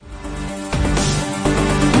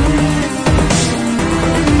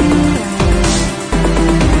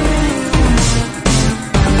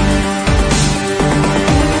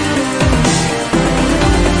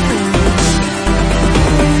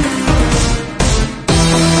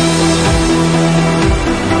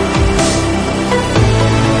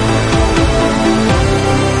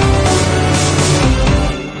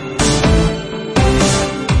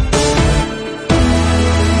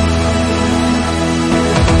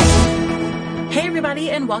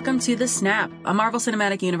everybody, and welcome to The Snap, a Marvel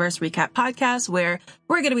Cinematic Universe recap podcast where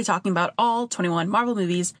we're going to be talking about all 21 Marvel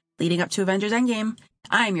movies leading up to Avengers Endgame.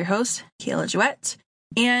 I am your host, Kayla Jouette,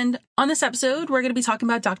 and on this episode, we're going to be talking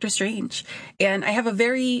about Doctor Strange. And I have a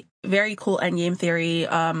very, very cool Endgame theory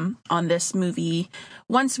on this movie.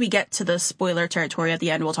 Once we get to the spoiler territory at the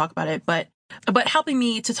end, we'll talk about it. But helping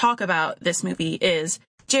me to talk about this movie is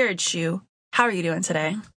Jared Shu. How are you doing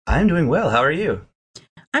today? I'm doing well. How are you?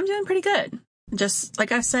 I'm doing pretty good. Just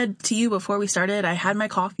like I said to you before we started, I had my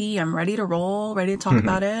coffee. I'm ready to roll, ready to talk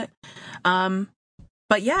about it.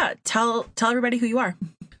 But yeah, tell everybody who you are.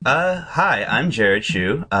 Hi, I'm Jared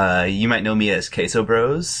Shu. You might know me as Queso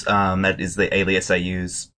Bros. That is the alias I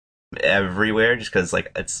use everywhere, just because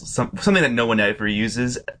like it's something that no one ever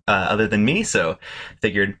uses other than me. So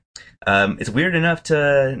figured it's weird enough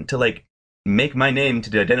to like make my name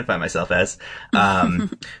to identify myself as.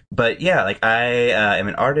 But yeah, like I am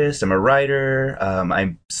an artist, I'm a writer,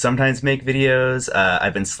 I sometimes make videos.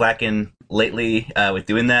 I've been slacking lately with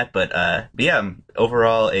doing that, but yeah, I'm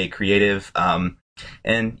overall a creative.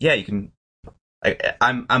 And yeah, you can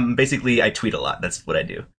I'm basically I tweet a lot. That's what I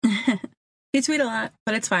do. You tweet a lot,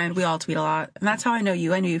 but it's fine. We all tweet a lot. And that's how I know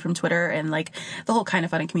you. I knew you from Twitter and like the whole Kind of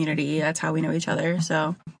Funny community. That's how we know each other.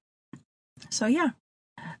 So yeah.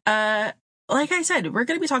 Like I said, we're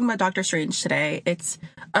going to be talking about Doctor Strange today. It's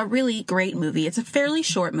a really great movie. It's a fairly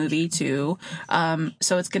short movie, too.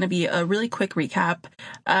 So it's going to be a really quick recap.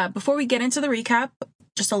 Before we get into the recap,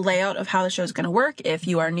 just a layout of how the show is going to work. If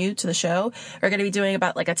you are new to the show, we're going to be doing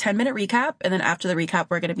about like a 10-minute recap. And then after the recap,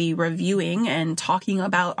 we're going to be reviewing and talking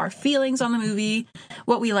about our feelings on the movie,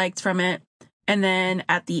 what we liked from it. And then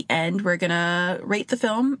at the end, we're going to rate the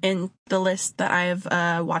film in the list that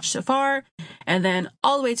I've watched so far. And then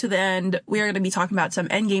all the way to the end, we are going to be talking about some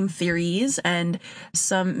Endgame theories and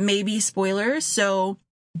some maybe spoilers. So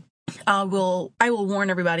I will warn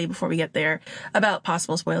everybody before we get there about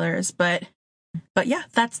possible spoilers. But yeah,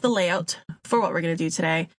 that's the layout for what we're going to do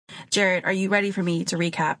today. Jared, are you ready for me to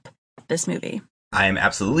recap this movie? I am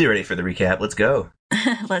absolutely ready for the recap. Let's go.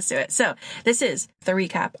 Let's do it. So this is the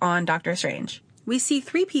recap on Doctor Strange. We see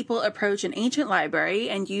three people approach an ancient library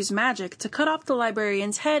and use magic to cut off the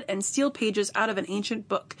librarian's head and steal pages out of an ancient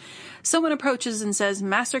book. Someone approaches and says,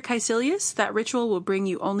 "Master Caecilius, that ritual will bring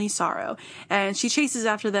you only sorrow." And she chases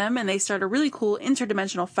after them and they start a really cool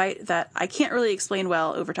interdimensional fight that I can't really explain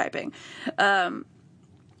well over typing.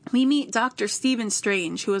 We meet Dr. Stephen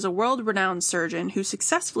Strange, who is a world-renowned surgeon who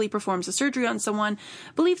successfully performs a surgery on someone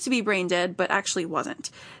believed to be brain dead, but actually wasn't.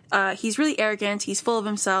 He's really arrogant. He's full of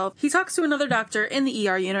himself. He talks to another doctor in the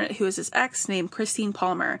ER unit who is his ex named Christine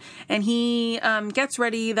Palmer. And he gets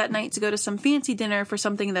ready that night to go to some fancy dinner for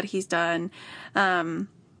something that he's done. And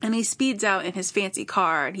he speeds out in his fancy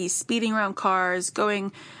car. And he's speeding around cars,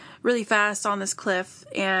 going really fast on this cliff,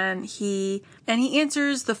 and he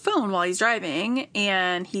answers the phone while he's driving,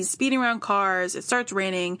 and he's speeding around cars. It starts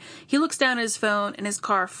raining. He looks down at his phone, and his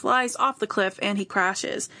car flies off the cliff, and he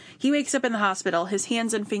crashes. He wakes up in the hospital. His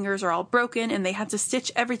hands and fingers are all broken, and they had to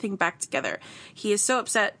stitch everything back together. He is so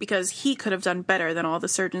upset because he could have done better than all the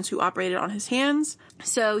surgeons who operated on his hands.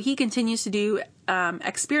 So he continues to do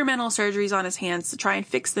experimental surgeries on his hands to try and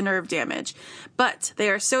fix the nerve damage, but they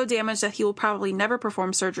are so damaged that he will probably never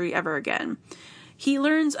perform surgery ever again. He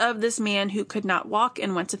learns of this man who could not walk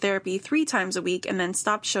and went to therapy 3 times a week and then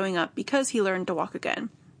stopped showing up because he learned to walk again.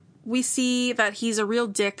 We see that he's a real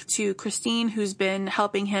dick to Christine, who's been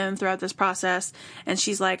helping him throughout this process, and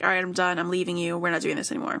she's like, "All right, I'm done. I'm leaving you. We're not doing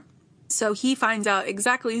this anymore." So he finds out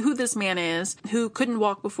exactly who this man is, who couldn't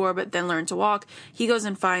walk before but then learned to walk. He goes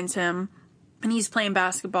and finds him. And he's playing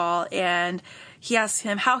basketball, and he asks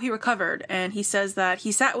him how he recovered, and he says that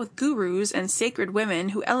he sat with gurus and sacred women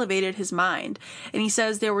who elevated his mind, and he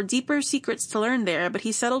says there were deeper secrets to learn there, but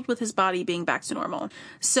he settled with his body being back to normal.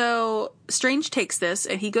 So Strange takes this,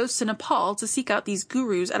 and he goes to Nepal to seek out these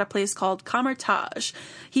gurus at a place called Kamartaj.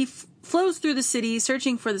 He flows through the city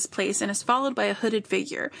searching for this place and is followed by a hooded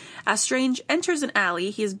figure. As Strange enters an alley,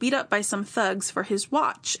 he is beat up by some thugs for his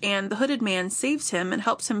watch, and the hooded man saves him and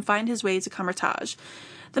helps him find his way to Kamartaj.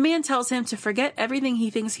 The man tells him to forget everything he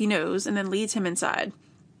thinks he knows and then leads him inside.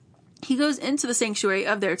 He goes into the sanctuary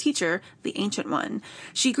of their teacher, the Ancient One.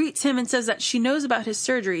 She greets him and says that she knows about his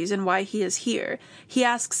surgeries and why he is here. He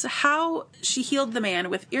asks how she healed the man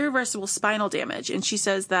with irreversible spinal damage, and she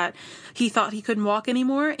says that he thought he couldn't walk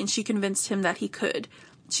anymore, and she convinced him that he could.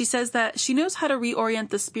 She says that she knows how to reorient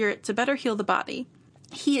the spirit to better heal the body.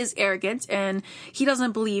 He is arrogant and he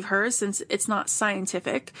doesn't believe her since it's not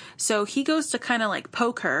scientific. So he goes to kind of like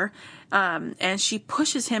poke her, and she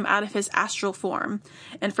pushes him out of his astral form.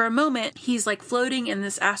 And for a moment, he's like floating in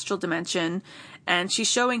this astral dimension, and she's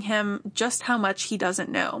showing him just how much he doesn't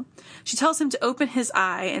know. She tells him to open his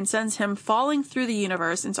eye and sends him falling through the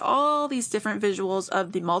universe into all these different visuals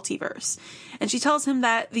of the multiverse. And she tells him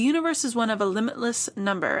that the universe is one of a limitless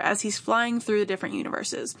number as he's flying through the different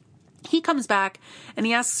universes. He comes back and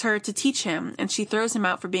he asks her to teach him, and she throws him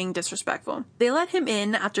out for being disrespectful. They let him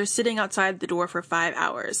in after sitting outside the door for 5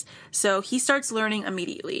 hours, so he starts learning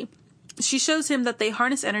immediately. She shows him that they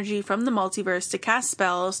harness energy from the multiverse to cast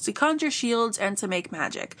spells, to conjure shields, and to make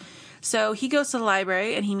magic. So he goes to the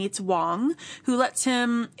library and he meets Wong, who lets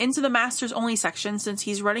him into the Masters Only section since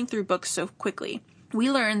he's running through books so quickly. We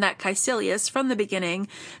learn that Caecilius, from the beginning,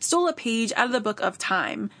 stole a page out of the Book of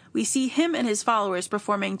Time. We see him and his followers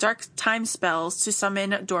performing dark time spells to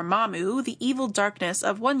summon Dormammu, the evil darkness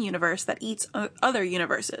of one universe that eats other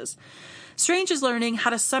universes. Strange is learning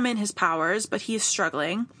how to summon his powers, but he is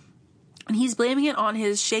struggling. And he's blaming it on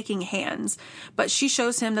his shaking hands, but she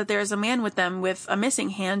shows him that there is a man with them with a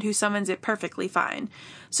missing hand who summons it perfectly fine.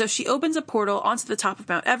 So she opens a portal onto the top of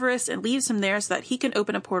Mount Everest and leaves him there so that he can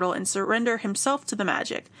open a portal and surrender himself to the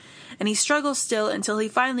magic. And he struggles still until he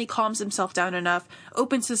finally calms himself down enough,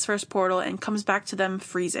 opens his first portal, and comes back to them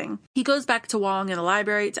freezing. He goes back to Wong in the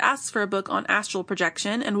library to ask for a book on astral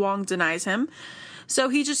projection, and Wong denies him. So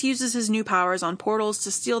he just uses his new powers on portals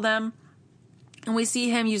to steal them. And we see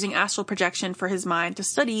him using astral projection for his mind to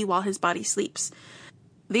study while his body sleeps.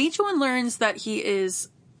 The Ancient One learns that he is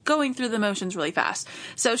going through the motions really fast.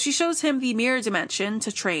 So she shows him the mirror dimension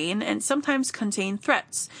to train and sometimes contain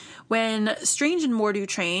threats. When Strange and Mordo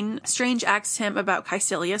train, Strange asks him about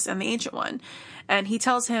Caecilius and the Ancient One. And he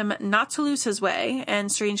tells him not to lose his way,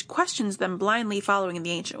 and Strange questions them blindly following the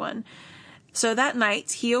Ancient One. So that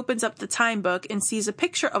night, he opens up the time book and sees a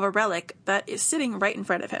picture of a relic that is sitting right in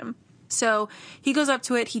front of him. So he goes up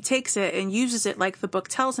to it, he takes it, and uses it like the book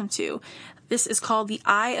tells him to. This is called the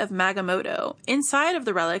Eye of Magamoto. Inside of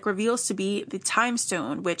the relic reveals to be the Time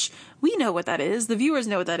Stone, which we know what that is, the viewers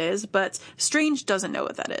know what that is, but Strange doesn't know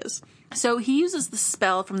what that is. So he uses the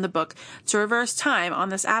spell from the book to reverse time on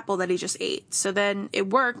this apple that he just ate. So then it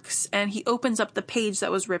works, and he opens up the page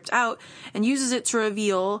that was ripped out and uses it to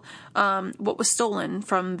reveal what was stolen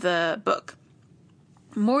from the book.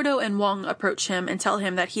 Mordo and Wong approach him and tell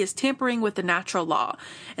him that he is tampering with the natural law,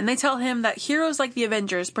 and they tell him that heroes like the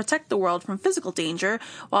Avengers protect the world from physical danger,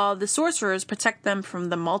 while the sorcerers protect them from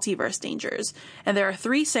the multiverse dangers. And there are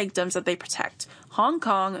 3 sanctums that they protect: Hong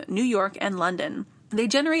Kong, New York, and London. They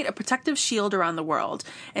generate a protective shield around the world,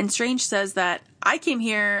 and Strange says that, I came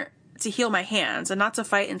here to heal my hands and not to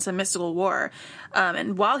fight in some mystical war.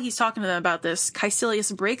 And while he's talking to them about this,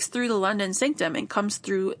 Caecilius breaks through the London sanctum and comes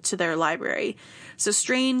through to their library. So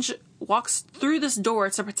Strange walks through this door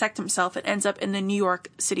to protect himself and ends up in the New York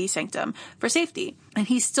City sanctum for safety. And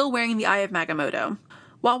he's still wearing the Eye of Magamoto.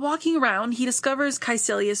 While walking around, he discovers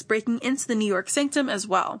Caecilius breaking into the New York sanctum as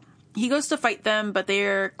well. He goes to fight them, but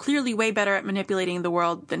they're clearly way better at manipulating the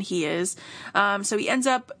world than he is. So he ends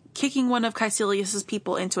up kicking one of Caecilius's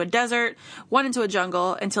people into a desert, one into a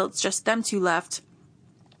jungle, until it's just them 2 left.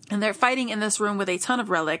 And they're fighting in this room with a ton of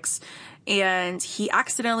relics. And he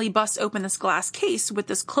accidentally busts open this glass case with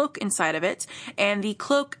this cloak inside of it. And the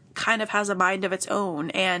cloak kind of has a mind of its own,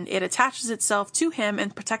 and it attaches itself to him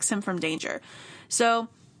and protects him from danger. So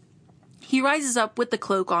he rises up with the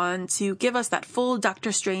cloak on to give us that full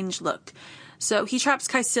Doctor Strange look. So he traps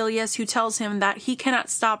Caecilius, who tells him that he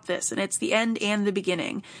cannot stop this, and it's the end and the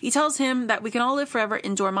beginning. He tells him that we can all live forever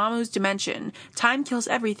in Dormammu's dimension. Time kills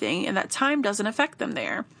everything, and that time doesn't affect them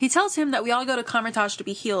there. He tells him that we all go to Carmitage to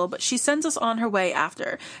be healed, but she sends us on her way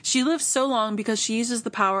after. She lives so long because she uses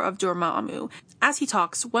the power of Dormammu. As he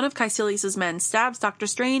talks, one of Caecilius's men stabs Doctor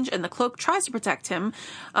Strange, and the cloak tries to protect him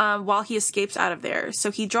while he escapes out of there.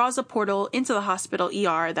 So he draws a portal into the hospital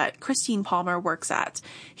ER that Christine Palmer works at.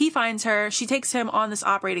 He finds her, she takes him on this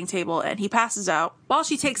operating table, and he passes out. While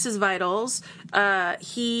she takes his vitals,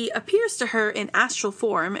 he appears to her in astral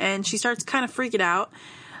form, and she starts kind of freaking out.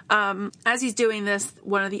 As he's doing this,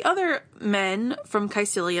 one of the other men from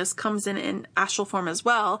Caecilius comes in astral form as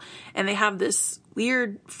well, and they have this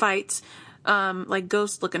weird fight, like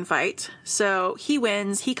ghost looking fight. So he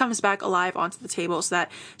wins, he comes back alive onto the table so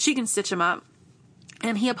that she can stitch him up.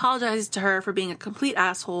 And he apologizes to her for being a complete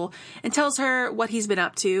asshole and tells her what he's been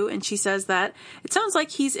up to. And she says that it sounds like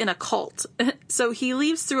he's in a cult. So he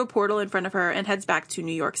leaves through a portal in front of her and heads back to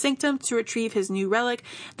New York Sanctum to retrieve his new relic,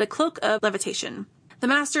 the Cloak of Levitation. The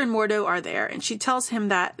Master and Mordo are there, and she tells him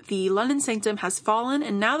that the London Sanctum has fallen,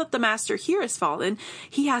 and now that the Master here has fallen,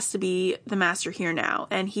 he has to be the Master here now.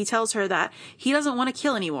 And he tells her that he doesn't want to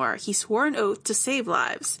kill anymore. He swore an oath to save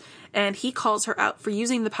lives. And he calls her out for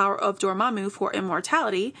using the power of Dormammu for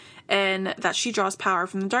immortality, and that she draws power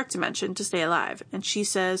from the Dark Dimension to stay alive. And she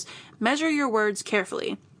says, "Measure your words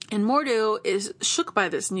carefully." And Mordo is shook by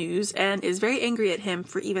this news and is very angry at him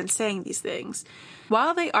for even saying these things.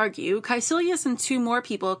 While they argue, Caecilius and 2 more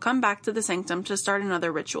people come back to the Sanctum to start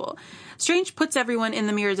another ritual. Strange puts everyone in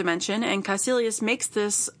the mirror dimension, and Caecilius makes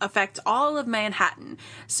this affect all of Manhattan.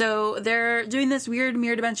 So they're doing this weird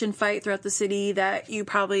mirror dimension fight throughout the city that you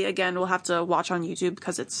probably, again, will have to watch on YouTube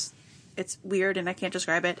because it's weird and I can't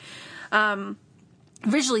describe it.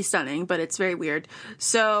 Visually stunning, but it's very weird.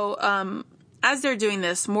 So, as they're doing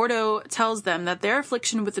this, Mordo tells them that their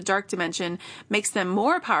affliction with the Dark Dimension makes them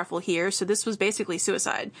more powerful here, so this was basically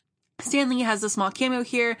suicide. Stan Lee has a small cameo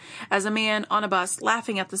here as a man on a bus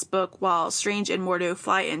laughing at this book while Strange and Mordo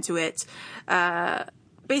fly into it.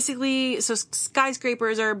 Basically, so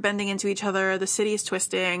skyscrapers are bending into each other, the city is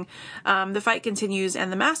twisting, the fight continues,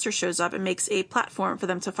 and the Master shows up and makes a platform for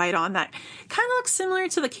them to fight on that kind of looks similar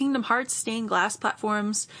to the Kingdom Hearts stained glass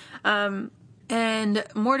platforms. And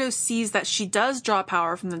Mordo sees that she does draw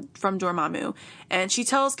power from Dormammu, and she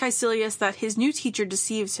tells Caecilius that his new teacher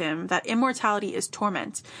deceives him, that immortality is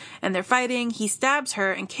torment. And they're fighting, he stabs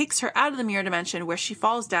her and kicks her out of the mirror dimension where she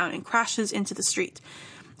falls down and crashes into the street.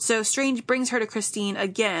 So Strange brings her to Christine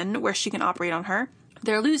again, where she can operate on her.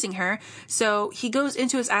 They're losing her, so he goes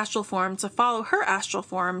into his astral form to follow her astral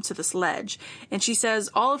form to this ledge. And she says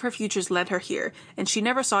all of her futures led her here, and she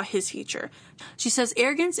never saw his future. She says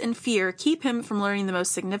arrogance and fear keep him from learning the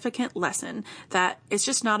most significant lesson, that it's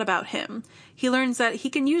just not about him. He learns that he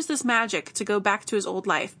can use this magic to go back to his old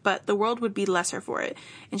life, but the world would be lesser for it.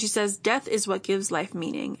 And she says death is what gives life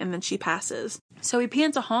meaning, and then she passes. So we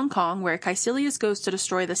pan to Hong Kong, where Caecilius goes to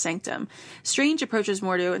destroy the Sanctum. Strange approaches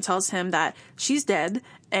Mordo and tells him that she's dead,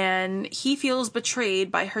 and he feels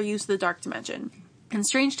betrayed by her use of the Dark Dimension. And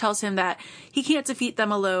Strange tells him that he can't defeat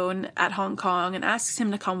them alone at Hong Kong and asks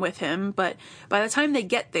him to come with him, but by the time they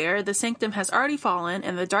get there, the Sanctum has already fallen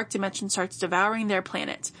and the Dark Dimension starts devouring their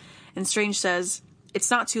planet. And Strange says, it's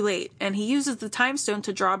not too late, and he uses the Time Stone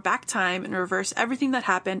to draw back time and reverse everything that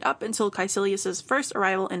happened up until Caecilius' first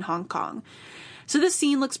arrival in Hong Kong. So this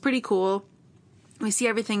scene looks pretty cool. We see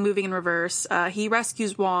everything moving in reverse. He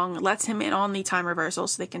rescues Wong, lets him in on the time reversal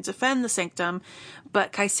so they can defend the Sanctum,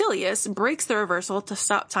 but Caecilius breaks the reversal to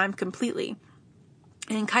stop time completely.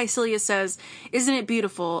 And Caecilius says, "Isn't it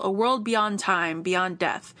beautiful? A world beyond time, beyond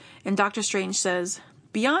death." And Doctor Strange says,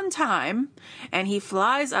 "Beyond time," and he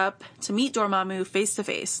flies up to meet Dormammu face to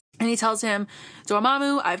face. And he tells him,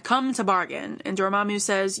 "Dormammu, I've come to bargain." And Dormammu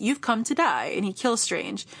says, "You've come to die." And he kills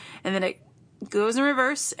Strange. And then it goes in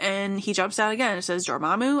reverse, and he jumps out again. It says,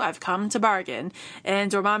 "Dormammu, I've come to bargain."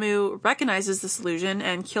 And Dormammu recognizes this illusion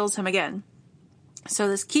and kills him again. So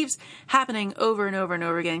this keeps happening over and over and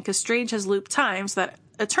over again, because Strange has looped time so that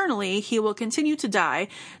eternally he will continue to die,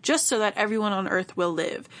 just so that everyone on Earth will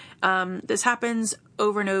live. This happens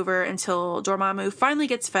over and over until Dormammu finally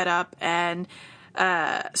gets fed up, and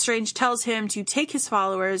Strange tells him to take his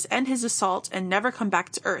followers and his assault and never come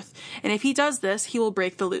back to Earth. And if he does this, he will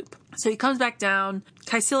break the loop. So he comes back down.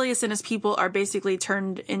 Caecilius and his people are basically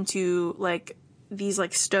turned into these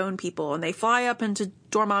stone people, and they fly up into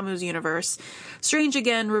Dormammu's universe. Strange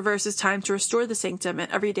again reverses time to restore the Sanctum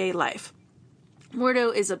and everyday life.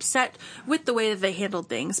 Mordo is upset with the way that they handled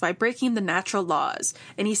things by breaking the natural laws,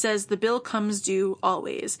 and he says the bill comes due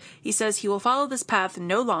always. He says he will follow this path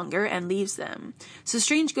no longer and leaves them. So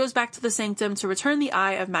Strange goes back to the Sanctum to return the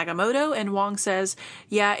eye of Magamoto, and Wong says,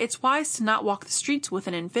 yeah, it's wise to not walk the streets with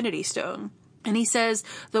an Infinity Stone. And he says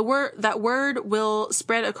that word will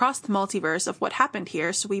spread across the multiverse of what happened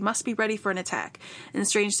here, so we must be ready for an attack. And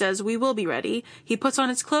Strange says, we will be ready. He puts on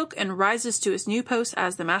his cloak and rises to his new post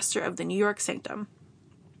as the master of the New York Sanctum.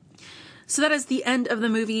 So that is the end of the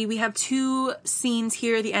movie. We have 2 scenes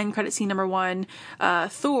here. The end credit scene number 1,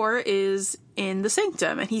 Thor is in the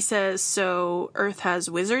Sanctum, and he says, so Earth has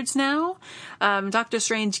wizards now? Doctor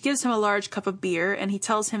Strange gives him a large cup of beer, and he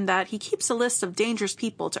tells him that he keeps a list of dangerous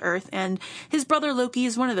people to Earth, and his brother Loki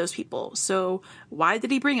is one of those people. So why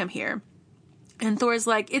did he bring him here? And Thor's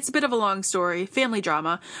like, it's a bit of a long story, family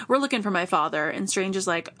drama. We're looking for my father. And Strange is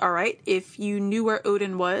like, all right, if you knew where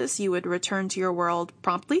Odin was, you would return to your world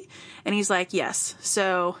promptly. And he's like, yes.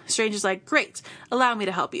 So Strange is like, great, allow me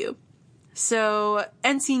to help you. So,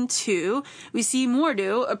 end scene 2, we see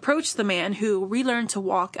Mordo approach the man who relearned to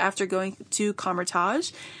walk after going to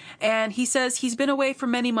Kamar-Taj. And he says he's been away for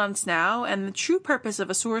many months now, and the true purpose of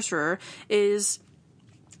a sorcerer is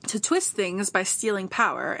to twist things by stealing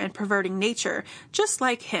power and perverting nature, just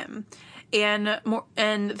like him. And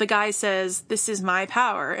the guy says, "This is my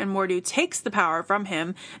power," and Mordo takes the power from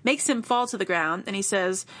him, makes him fall to the ground, and he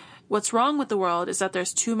says, "What's wrong with the world is that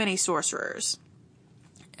there's too many sorcerers."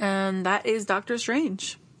 And that is Doctor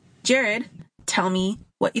Strange. Jared, tell me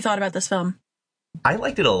what you thought about this film. I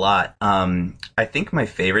liked it a lot. I think my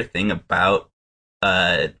favorite thing about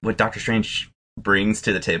what Doctor Strange brings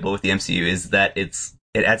to the table with the MCU is that it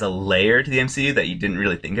adds a layer to the MCU that you didn't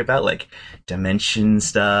really think about, like dimension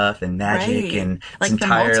stuff and magic, and like the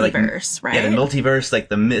multiverse, right? Yeah, the multiverse, like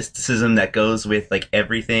the mysticism that goes with like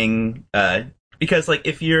everything. Because like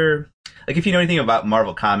if you know anything about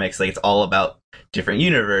Marvel Comics, like it's all about different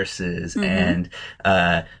universes and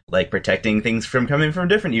like protecting things from coming from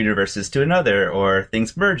different universes to another, or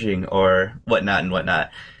things merging or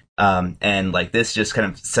whatnot. And like this just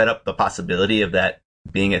kind of set up the possibility of that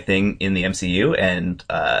being a thing in the MCU, and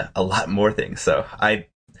a lot more things. So I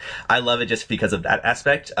love it just because of that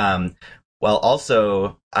aspect. While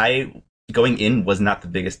also going in was not the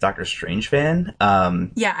biggest Doctor Strange fan. I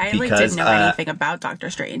didn't know anything about Doctor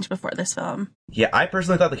Strange before this film. Yeah, I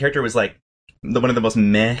personally thought the character was like one of the most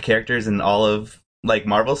meh characters in all of like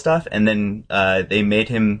Marvel stuff, and then they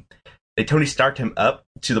Tony Starked him up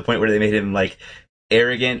to the point where they made him like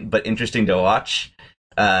arrogant but interesting to watch.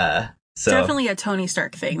 So definitely a Tony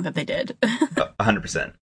Stark thing that they did.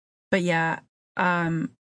 100%. But yeah,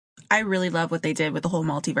 I really love what they did with the whole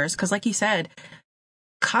multiverse, because like you said,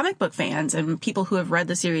 comic book fans and people who have read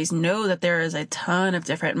the series know that there is a ton of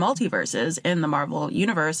different multiverses in the Marvel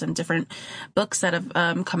universe and different books that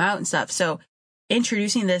have come out and stuff. So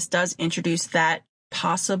introducing this does introduce that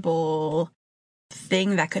possible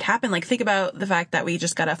thing that could happen. Like, think about the fact that we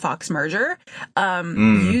just got a Fox merger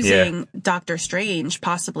using Doctor Strange,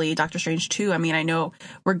 possibly Doctor Strange 2. I mean, I know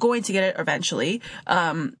we're going to get it eventually,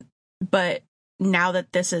 but now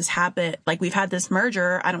that this has happened, like we've had this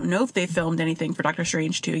merger, I don't know if they filmed anything for Doctor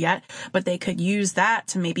Strange 2 yet, but they could use that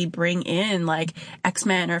to maybe bring in like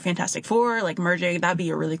X-Men or Fantastic Four, like merging. That'd be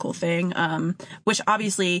a really cool thing, which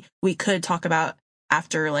obviously we could talk about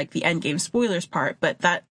after like the Endgame spoilers part, but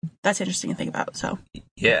that's interesting to think about. So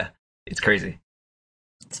yeah, it's crazy.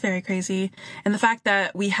 It's very crazy. And the fact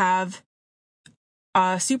that we have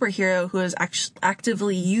a superhero who is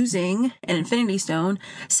actively using an Infinity Stone,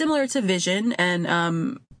 similar to Vision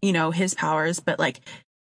and, his powers, but like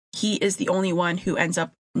he is the only one who ends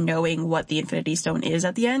up knowing what the Infinity Stone is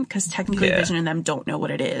at the end, because technically Vision and them don't know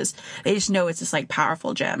what it is. They just know it's this like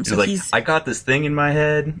powerful gem. So I got this thing in my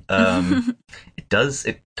head.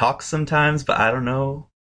 It talks sometimes, but I don't know.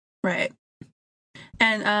 Right.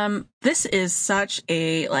 And this is such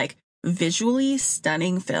a like visually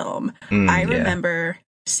stunning film. I remember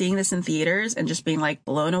seeing this in theaters and just being like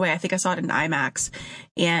blown away. I think I saw it in IMAX,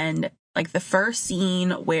 and like the first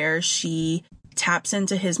scene where she taps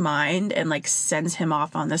into his mind and like sends him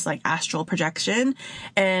off on this like astral projection,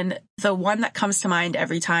 and the one that comes to mind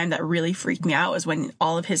every time that really freaked me out was when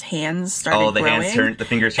all of his hands started growing. The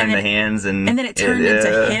fingers turned to hands, and then it turned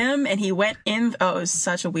into him, and he went in. Oh, it was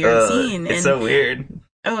such a weird scene. It's so weird.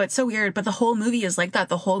 Oh, it's so weird. But the whole movie is like that.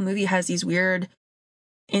 The whole movie has these weird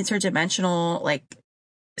interdimensional like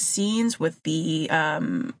scenes with the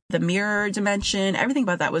mirror dimension. Everything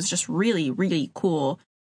about that was just really, really cool.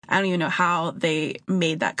 I don't even know how they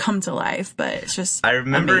made that come to life, but it's just I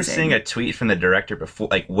remember amazing. Seeing a tweet from the director before,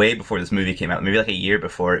 like way before this movie came out, maybe like a year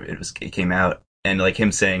before it came out, and like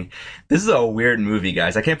him saying, "This is a weird movie,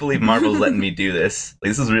 guys. I can't believe Marvel's letting me do this. Like,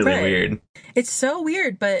 this is really weird." It's so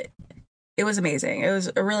weird, but it was amazing. It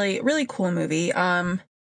was a really, really cool movie.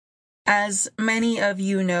 As many of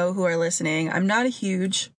you know who are listening, I'm not a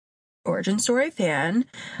huge origin story fan.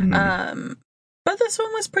 But this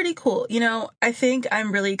one was pretty cool. I think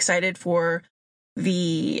I'm really excited for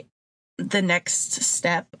the next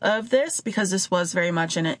step of this, because this was very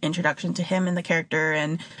much an introduction to him and the character,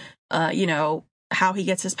 and how he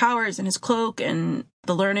gets his powers and his cloak and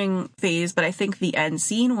the learning phase. But I think the end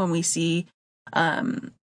scene, when we see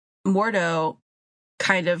Mordo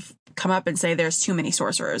kind of come up and say there's too many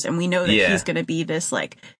sorcerers, and we know that he's going to be this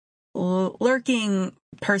like lurking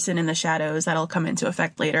person in the shadows that'll come into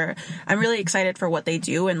effect later. I'm really excited for what they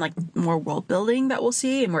do, and like more world building that we'll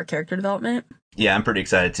see and more character development. Yeah, I'm pretty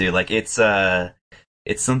excited too. Like it's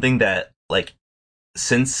something that like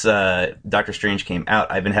since Doctor Strange came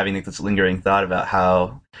out, I've been having like this lingering thought about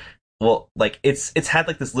how like it's had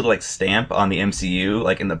like this little like stamp on the MCU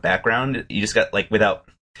like in the background. You just got like without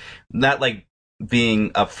not like being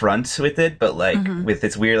upfront with it, but like Mm-hmm. with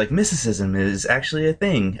its weird like mysticism is actually a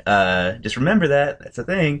thing. Just remember that that's a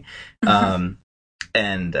thing. Um,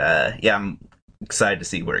 and yeah, I'm excited to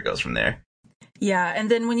see where it goes from there. Yeah, and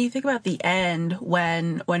then when you think about the end,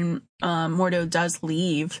 when Mordo does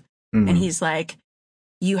leave, and Hmm. he's like,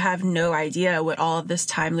 "You have no idea what all of this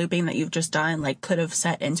time looping that you've just done like could have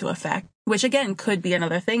set into effect." Which again could be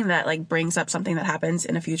another thing that like brings up something that happens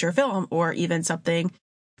in a future film, or even something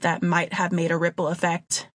that might have made a ripple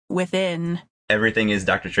effect within. Everything is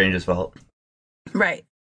Doctor Strange's fault. Right,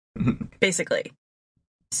 basically.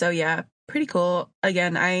 So yeah, pretty cool.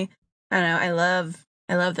 Again, I don't know, I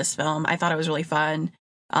love this film. I thought it was really fun.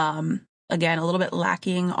 Again, a little bit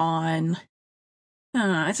lacking on, I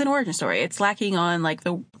don't know, it's an origin story. It's lacking on like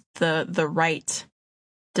the right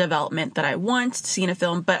development that I want to see in a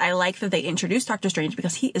film, but I like that they introduced Doctor Strange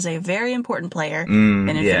because he is a very important player in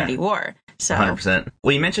Yeah, Infinity War. So 100%.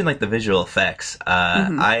 Well, you mentioned like the visual effects.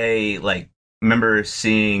 mhm. I like remember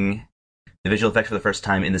seeing the visual effects for the first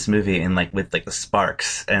time in this movie, and like with like the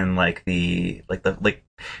sparks and like the like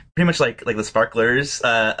pretty much like the sparklers,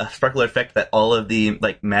 a sparkler effect that all of the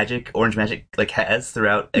like magic, orange magic, like has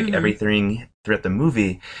throughout like Mhm. everything throughout the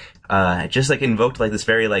movie. It just like invoked like this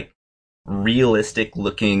very like realistic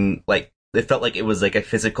looking, like it felt like it was like a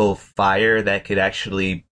physical fire that could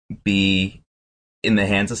actually be in the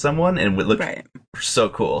hands of someone and would look Right. so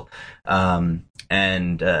cool.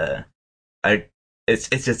 And I it's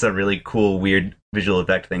just a really cool, weird visual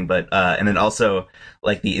effect thing. But and then also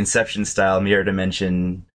like the Inception style mirror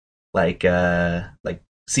dimension, like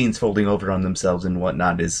scenes folding over on themselves and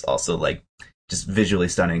whatnot is also like just visually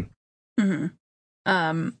stunning. Mhm.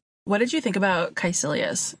 What did you think about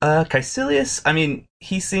Caecilius? Caecilius, I mean,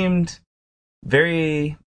 he seemed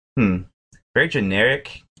very very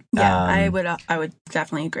generic. Yeah, Um, I would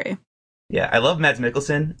definitely agree. yeah, I love Mads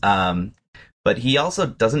Mikkelsen. But he also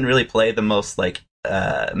doesn't really play the most like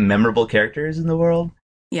memorable characters in the world.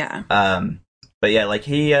 Yeah. Um, but yeah, like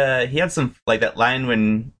he had some like that line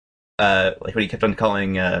when like when he kept on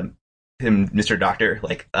calling him Mr. Doctor.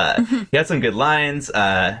 Like he had some good lines.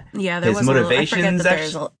 Yeah, there His was a little, I forget motivations that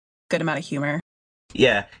there's actually, a good amount of humor.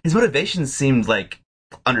 yeah, his motivations seemed like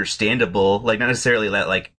understandable. Like not necessarily that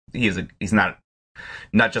like he's not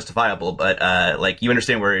justifiable, but like you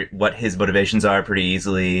understand what his motivations are pretty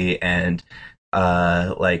easily, and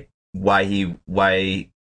like why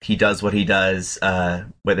he does what he does,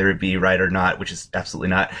 whether it be right or not, which is absolutely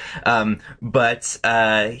not. But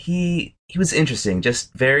he was interesting,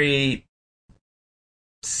 just very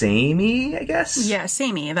samey, I guess. Yeah,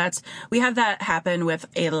 samey. We have that happen with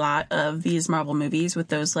a lot of these Marvel movies with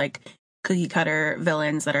those like cookie cutter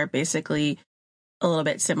villains that are basically a little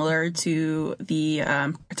bit similar to the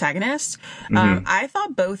protagonist. Hmm. I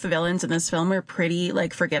thought both villains in this film were pretty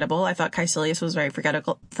like forgettable. I thought Caecilius was very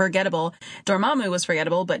forgettable. Dormammu was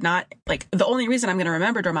forgettable, but not like the only reason I'm going to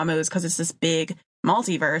remember Dormammu is because it's this big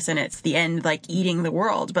multiverse and it's the end like eating the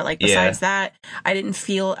world. But like Yeah. besides that, I didn't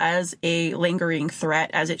feel as a lingering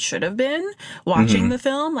threat as it should have been watching Hmm. the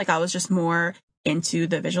film. Like I was just more into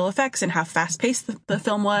the visual effects and how fast paced the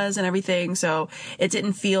film was and everything. So it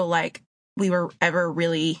didn't feel like we were ever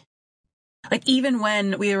really like, even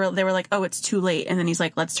when they were like, oh, it's too late, and then he's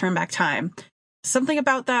like, let's turn back time. Something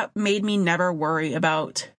about that made me never worry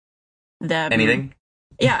about them. Anything?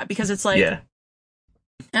 Yeah, because it's like, Yeah.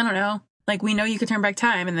 I don't know, like we know you could turn back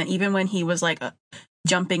time, and then even when he was like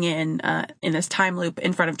jumping in this time loop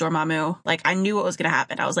in front of Dormammu, like I knew what was going to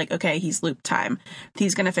happen. I was like, okay, he's looped time,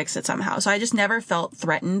 he's going to fix it somehow. So I just never felt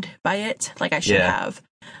threatened by it like I should Yeah.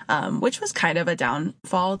 have, which was kind of a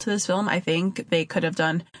downfall to this film. I think they could have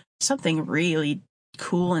done something really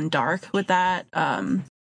cool and dark with that.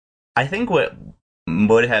 I think what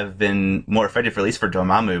would have been more effective, at least for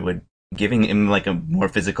Dormammu, would giving him like a more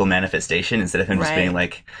physical manifestation instead of him just being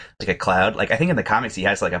Right. like a cloud. Like I think in the comics he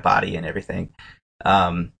has like a body and everything.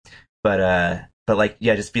 Um, but like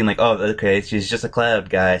yeah, just being like, oh, okay, she's just a cloud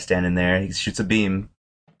guy standing there. He shoots a beam.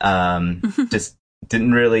 Just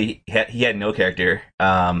didn't really. He had no character.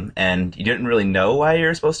 And you didn't really know why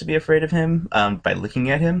you're supposed to be afraid of him. By looking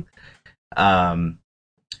at him. Um,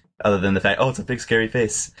 other than the fact, oh, it's a big scary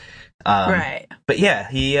face. Right. But yeah,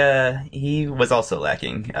 he was also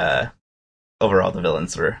lacking. Overall, the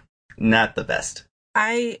villains were not the best.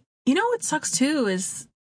 You know what sucks too is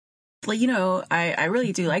like, I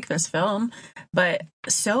really do like this film, but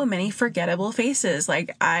so many forgettable faces.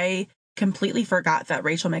 Like I completely forgot that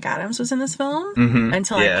Rachel McAdams was in this film Hmm.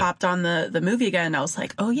 until I Yeah, popped on the movie again. And I was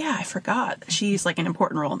like, oh yeah, I forgot she's like an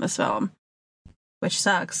important role in this film, which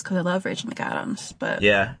sucks because I love Rachel McAdams. But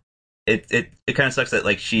yeah. It kind of sucks that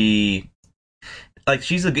like she like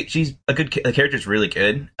she's a good the character's really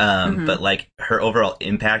good, Mm-hmm. but like her overall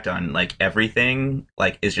impact on like everything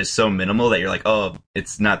like is just so minimal that you're like, oh,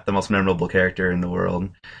 it's not the most memorable character in the world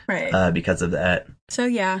Right. because of that. So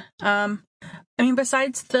yeah, I mean,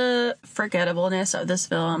 besides the forgettableness of this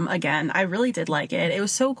film, again, I really did like it. It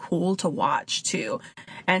was so cool to watch too,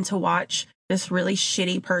 and to watch this really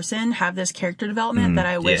shitty person have this character development that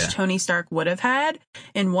I wish Yeah. Tony Stark would have had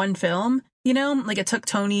in one film. You know, like it took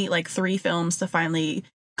Tony like 3 films to finally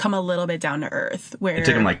come a little bit down to earth. Where It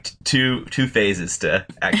took him like two phases to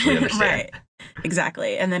actually understand. right,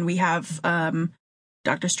 exactly. And then we have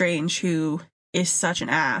Doctor Strange, who is such an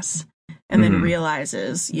ass, and then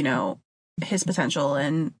realizes, you know, his potential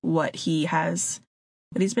and what he's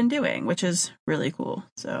been doing, which is really cool.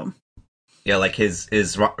 So Yeah, like his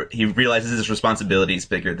he realizes his responsibility is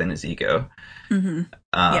bigger than his ego.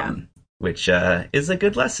 yeah, Which is a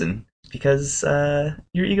good lesson because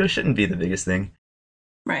your ego shouldn't be the biggest thing.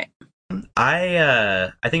 right.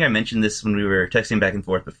 I think I mentioned this when we were texting back and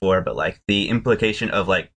forth before, but like the implication of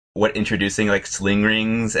like what introducing like sling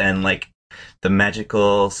rings and like the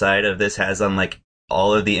magical side of this has on like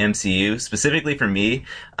all of the MCU. Specifically for me,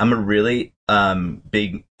 I'm a really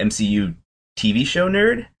big MCU TV show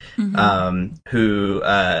nerd. Who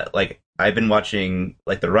like I've been watching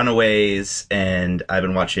like The Runaways and I've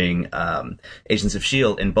been watching Agents of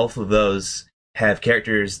S.H.I.E.L.D. and both of those have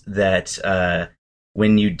characters that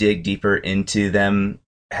when you dig deeper into them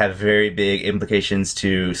have very big implications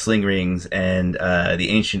to sling rings and the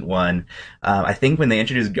Ancient One. I think when they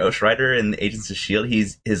introduced Ghost Rider in Agents of S.H.I.E.L.D.,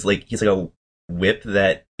 he's like a whip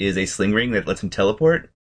that is a sling ring that lets him teleport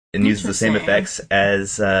and uses the same effects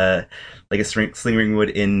as like a sling ring would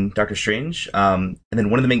in Doctor Strange. And then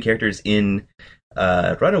one of the main characters in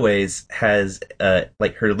Runaways has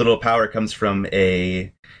like her little power comes from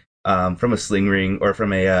a sling ring or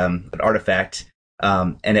from a an artifact.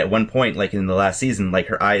 And at one point, like in the last season, like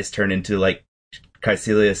her eyes turn into like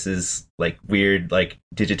Caecilius's like weird like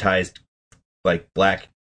digitized like black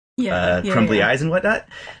crumbly eyes and whatnot.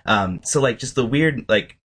 So like just the weird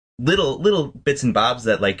like little bits and bobs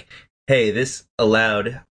that like, hey, this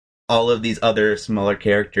allowed all of these other smaller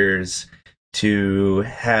characters to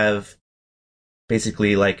have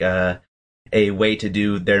basically like a way to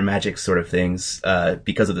do their magic sort of things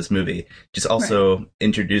because of this movie. Just also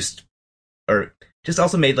introduced or just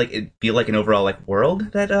also made like it feel like an overall like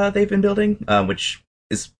world that they've been building, which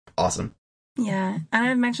is awesome. Yeah, and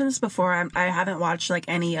I've mentioned this before. I haven't watched like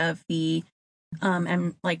any of the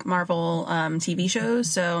and like Marvel TV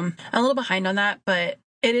shows, so I'm a little behind on that. But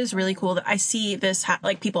it is really cool that I see this.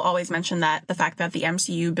 Like people always mention that the fact that the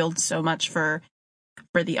MCU builds so much for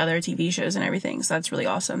the other TV shows and everything. So that's really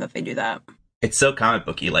awesome that they do that. It's so comic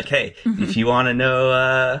booky. Like, hey, if you want to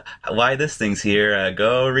know why this thing's here,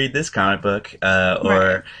 go read this comic book,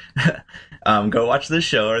 or go watch this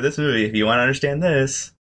show or this movie if you want to understand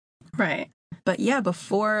this. Right. But yeah,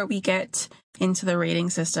 before we get into the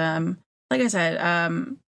rating system, like I said,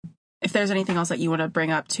 if there's anything else that you want to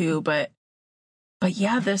bring up too, but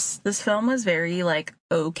yeah, this film was very like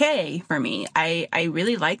okay for me. I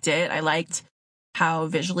really liked it. I liked how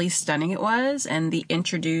visually stunning it was, and the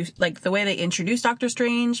way they introduced Doctor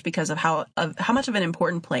Strange because of how much of an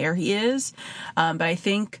important player he is. But I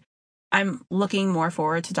think I'm looking more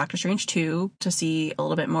forward to Doctor Strange 2 to see a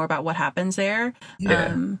little bit more about what happens there.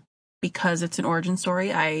 Yeah. Because it's an origin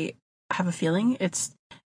story, I have a feeling it's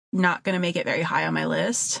not going to make it very high on my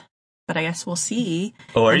list, but I guess we'll see.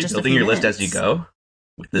 Oh, are you building your list as you go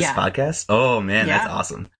with this podcast? Oh man, that's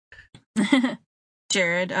awesome.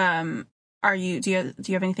 Jared, do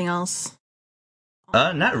you have anything else?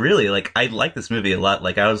 Not really. Like, I like this movie a lot.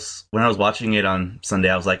 Like, when I was watching it on Sunday,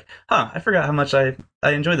 I was like, I forgot how much I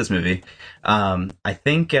enjoyed this movie. I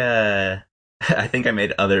think I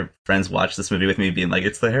made other friends watch this movie with me, being like,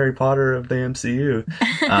 it's the Harry Potter of the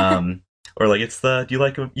MCU. Or like, it's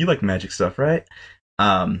you like magic stuff, right?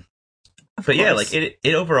 But yeah, like it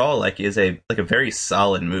overall like is a very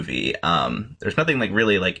solid movie. There's nothing like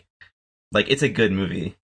really like it's a good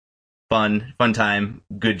movie. Fun time,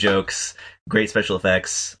 good jokes, great special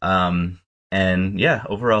effects, and yeah,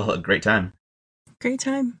 overall a great time. Great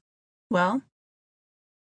time. Well,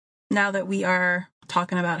 now that we are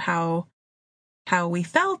talking about how we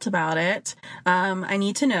felt about it, I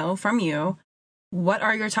need to know from you, what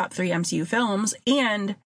are your top 3 MCU films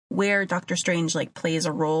and where Doctor Strange like plays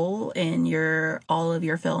a role in all of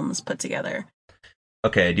your films put together?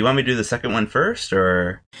 Okay, do you want me to do the second one first,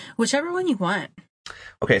 or whichever one you want?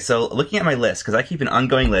 Okay, so looking at my list, because I keep an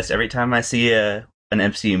ongoing list every time I see an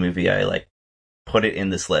MCU movie, I like put it in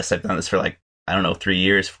this list. I've done this for like, I don't know, 3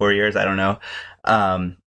 years, 4 years, I don't know.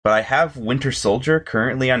 but I have Winter Soldier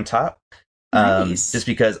currently on top. Nice. Just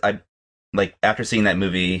because I like after seeing that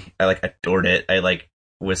movie, I like adored it. I like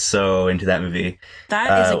was so into that movie.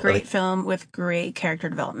 That is a great film with great character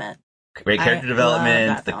development. Great character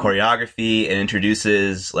development, the film. choreography. It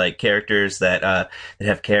introduces like characters that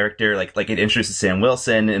have character. Like it introduces Sam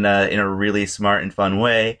Wilson in a really smart and fun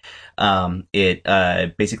way.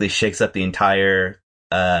 It basically shakes up the entire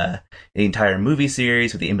movie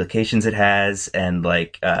series with the implications it has, and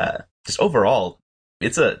like just overall,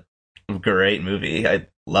 it's a great movie. I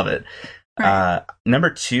love it. Right. Number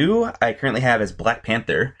 2, I currently have as Black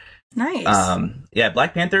Panther. Nice. Yeah,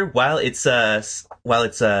 Black Panther. While its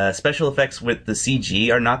special effects with the CG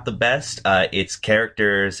are not the best, its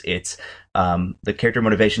characters, its the character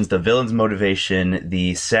motivations, the villain's motivation,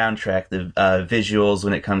 the soundtrack, the visuals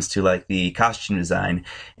when it comes to like the costume design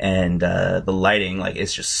and the lighting, like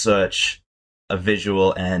it's just such a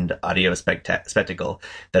visual and audio spectacle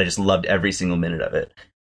that I just loved every single minute of it.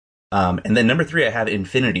 And then number 3, I have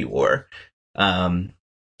Infinity War.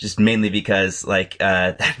 Just mainly because like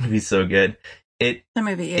that movie's so good. The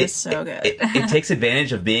movie is so good. It takes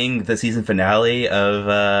advantage of being the season finale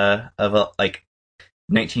of like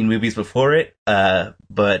 19 movies before it.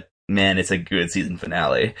 But man, it's a good season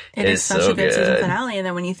finale. It is such a good season finale. And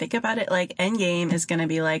then when you think about it, like Endgame is going to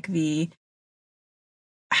be like I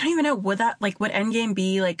don't even know, would Endgame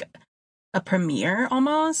be like a premiere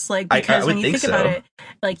almost? Like, because when you think about it,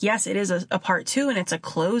 like, yes, it is a part 2 and it's a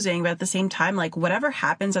closing, but at the same time, like, whatever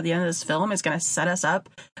happens at the end of this film is going to set us up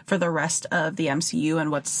for the rest of the MCU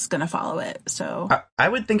and what's going to follow it. So I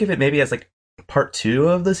would think of it maybe as like part 2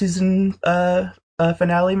 of the season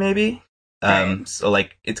finale, maybe. Right. So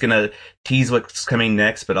like it's going to tease what's coming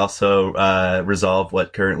next, but also resolve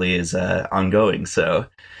what currently is ongoing. So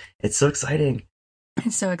it's so exciting.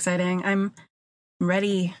 It's so exciting. I'm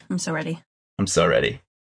ready. I'm so ready. I'm so ready.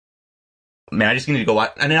 Man, I just need to go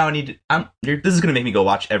watch. And now I need to. This is going to make me go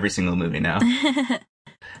watch every single movie now.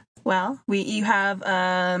 Well, you have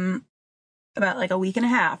about like a week and a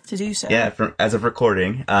half to do so. Yeah, as of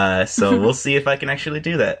recording. So we'll see if I can actually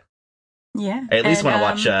do that. Yeah. I at least want to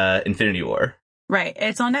watch Infinity War. Right.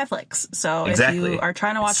 It's on Netflix. So exactly. If you are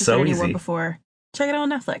trying to watch Infinity War before, check it out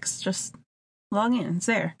on Netflix. Just log in. It's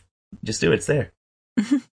there. Just do it. It's there.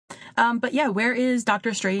 But yeah, where is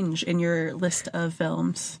Doctor Strange in your list of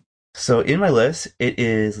films? So in my list, it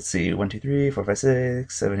is, let's see, 1, 2, 3, 4, 5,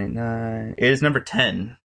 6, 7, 8, 9. It is number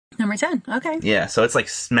 10. Number 10, okay. Yeah, so it's like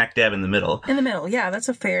smack dab in the middle. In the middle, yeah, I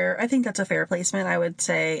think that's a fair placement. I would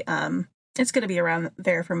say it's going to be around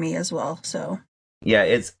there for me as well, so. Yeah,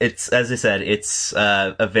 it's as I said, it's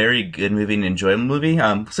a very good movie, an enjoyable movie.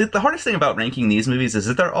 So the hardest thing about ranking these movies is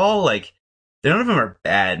that they're all like, none of them are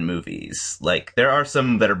bad movies. Like, there are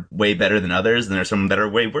some that are way better than others, and there are some that are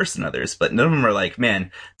way worse than others, but none of them are like,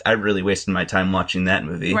 man, I really wasted my time watching that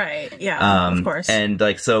movie. Right, yeah, of course. And,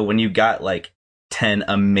 like, so when you got, like, 10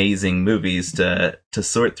 amazing movies to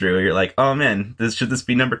sort through, you're like, oh, man, should this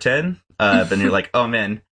be number 10? Then you're like, oh,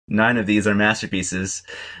 man, 9 of these are masterpieces.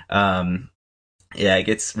 Yeah, it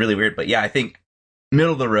gets really weird, but yeah, I think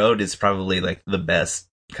middle of the road is probably, like, the best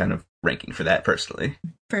kind of ranking for that, personally.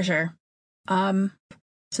 For sure. So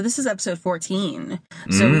this is episode 14.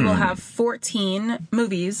 So we will have 14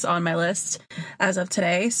 movies on my list as of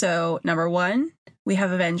today. So number 1, we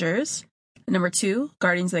have Avengers. Number 2,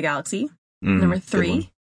 Guardians of the Galaxy. Number 3,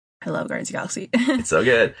 I love Guardians of the Galaxy. It's so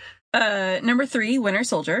good. Number 3, Winter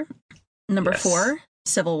Soldier. Number 4,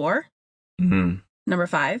 Civil War. Number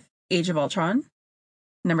 5, Age of Ultron.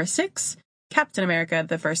 Number 6, Captain America,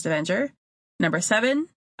 the First Avenger. Number 7,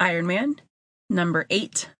 Iron Man. Number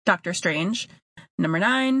 8, Doctor Strange. Number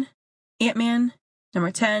 9, Ant-Man.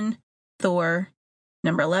 Number 10, Thor.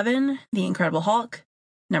 Number 11, The Incredible Hulk.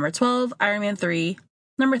 Number 12, Iron Man 3.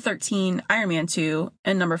 Number 13, Iron Man 2.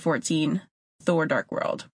 And number 14, Thor Dark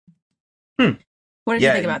World. What did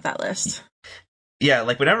you think about that list? Yeah,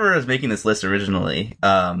 like whenever I was making this list originally,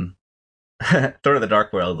 Thor the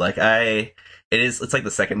Dark World, like it's like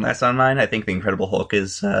the second last on mine. I think The Incredible Hulk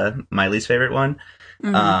is my least favorite one.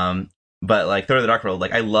 But like Thor the Dark World,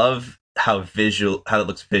 like I love how it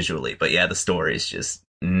looks visually, but yeah, the story is just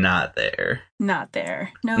not there. Not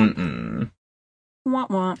there. No. Nope. Womp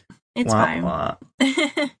womp. It's fine.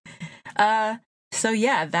 So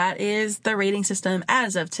yeah, that is the rating system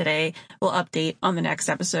as of today. We'll update on the next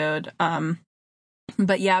episode.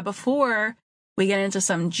 But yeah, before we get into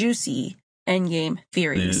some juicy Endgame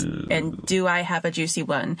theories, and do I have a juicy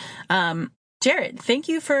one? Jared, thank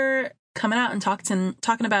you for coming out and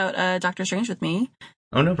talking about Doctor Strange with me.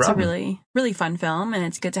 Oh, no It's a problem. really, really fun film, and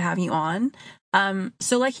it's good to have you on.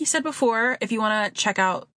 So like he said before, if you want to check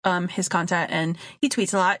out his content, and he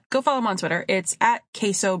tweets a lot, go follow him on Twitter. It's at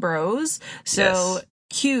Queso Bros. So Yes.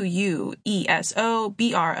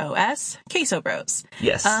 QUESOBROS, Queso Bros.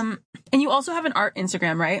 Yes. And you also have an art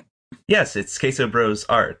Instagram, right? Yes, it's Queso Bros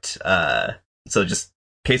Art. So just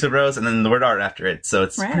Queso Bros and then the word art after it. So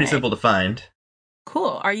it's pretty simple to find.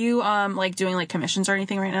 Cool. Are you like doing like commissions or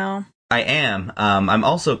anything right now? I am. I'm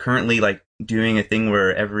also currently like doing a thing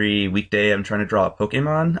where every weekday I'm trying to draw a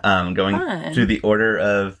Pokemon. Going through the order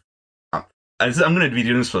of. I'm going to be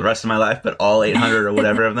doing this for the rest of my life, but all 800 or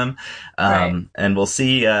whatever of them. Right. And we'll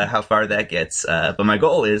see how far that gets. But my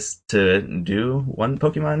goal is to do one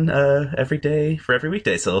Pokemon every day for every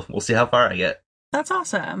weekday. So we'll see how far I get. That's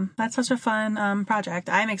awesome. That's such a fun project.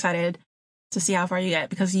 I'm excited to see how far you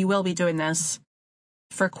get, because you will be doing this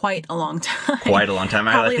for quite a long time. Quite a long time.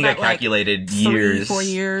 I think I calculated like years.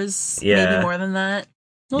 3-4 years. Yeah. Maybe more than that.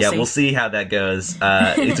 We'll see how that goes.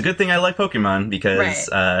 It's a good thing I like Pokemon because,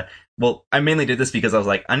 well, I mainly did this because I was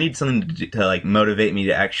like, I need something to like motivate me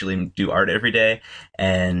to actually do art every day.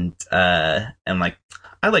 And like,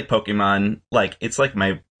 I like Pokemon. Like, it's like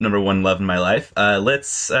my number one love in my life.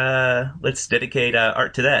 Let's dedicate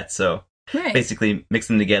art to that. So basically mix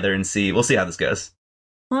them together and we'll see how this goes.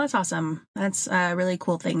 Well, that's awesome. That's a really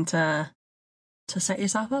cool thing to set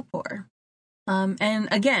yourself up for. And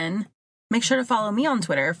again, make sure to follow me on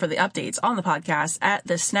Twitter for the updates on the podcast at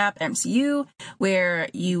the Snap MCU, where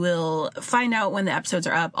you will find out when the episodes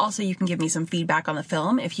are up. Also, you can give me some feedback on the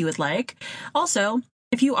film if you would like. Also,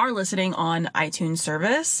 if you are listening on iTunes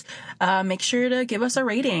service, make sure to give us a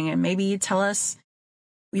rating and maybe tell us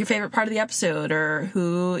your favorite part of the episode or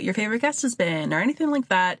who your favorite guest has been or anything like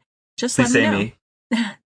that. Just please let me know. Me.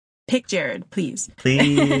 Pick Jared, please.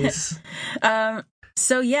 Please.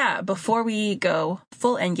 So yeah, before we go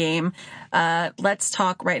full endgame, let's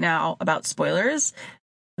talk right now about spoilers.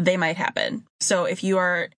 They might happen. So if you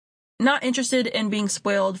are not interested in being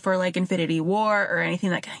spoiled for like Infinity War or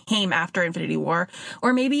anything that came after Infinity War,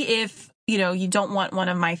 or maybe if, you don't want one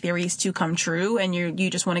of my theories to come true and you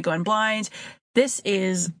just want to go in blind, this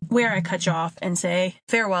is where I cut you off and say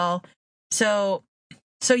farewell. So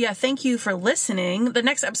yeah, thank you for listening. The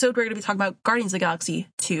next episode, we're going to be talking about Guardians of the Galaxy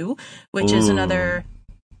 2, which is another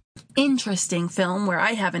interesting film where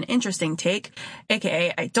I have an interesting take,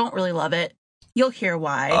 aka I don't really love it. You'll hear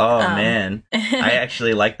why. Oh, man. I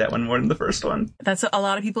actually like that one more than the first one. That's what a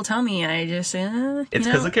lot of people tell me, and I just, it's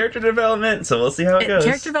because of character development, so we'll see how it goes.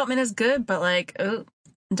 Character development is good, but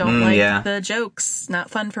don't like the jokes.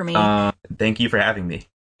 Not fun for me. Thank you for having me.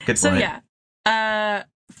 Good point. So yeah,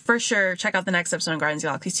 for sure, check out the next episode on Guardians of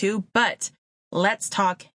the Galaxy 2, but let's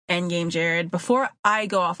talk Endgame, Jared. Before I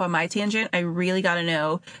go off on my tangent, I really gotta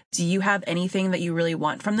know, do you have anything that you really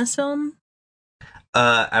want from this film?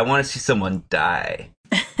 I want to see someone die.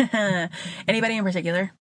 Anybody in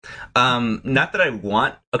particular? Not that I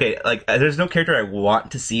want. Okay, like there's no character I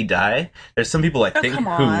want to see die. There's some people I think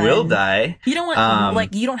who will die. You don't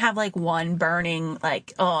want you don't have like one burning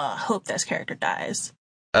hope this character dies.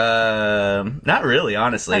 Not really,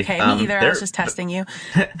 honestly. Okay, me either. I was just testing you.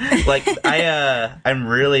 Like I'm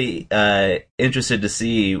really interested to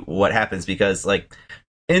see what happens because like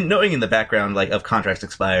knowing in the background like of contracts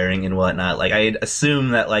expiring and whatnot, like I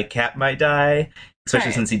assume that like Cap might die,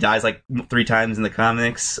 especially since he dies like 3 times in the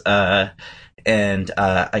comics. And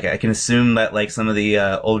I can assume that like some of the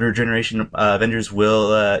older generation Avengers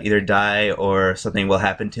will either die or something will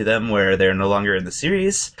happen to them where they're no longer in the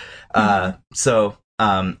series. So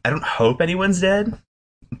I don't hope anyone's dead,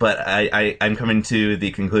 but I'm coming to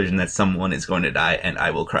the conclusion that someone is going to die, and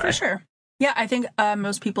I will cry. For sure. Yeah, I think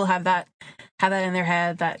most people have that in their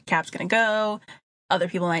head that Cap's gonna go. Other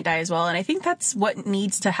people might die as well, and I think that's what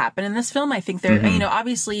needs to happen in this film. I think there,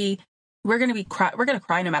 obviously we're gonna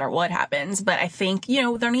cry no matter what happens, but I think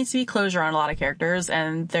there needs to be closure on a lot of characters,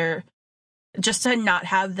 and they're just to not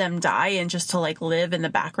have them die and just to like live in the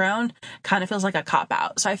background kind of feels like a cop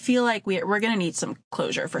out. So I feel like we're gonna need some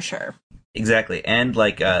closure for sure. Exactly, and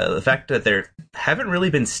like the fact that there haven't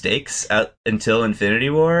really been stakes out until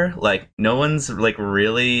Infinity War, like no one's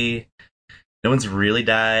really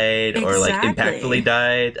died or like impactfully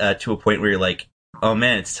died to a point where you're like, oh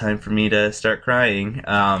man, it's time for me to start crying.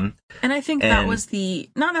 And I think that was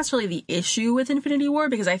not necessarily the issue with Infinity War,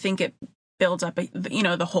 because I think it builds up,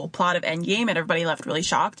 the whole plot of Endgame, and everybody left really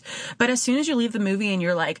shocked. But as soon as you leave the movie and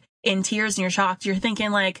you're like in tears and you're shocked, you're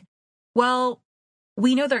thinking like, well,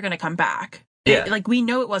 we know they're going to come back. Yeah. We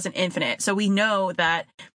know it wasn't infinite. So we know that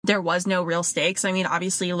there was no real stakes. I mean,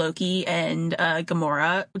 obviously Loki and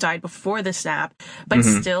Gamora died before the snap, but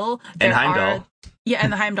still and Heimdall. Yeah,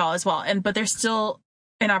 and the Heimdall as well. But there's still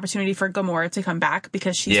an opportunity for Gamora to come back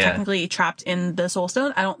because she's technically trapped in the Soul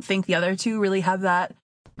Stone. I don't think the other two really have that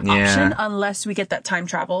option unless we get that time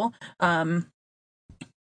travel.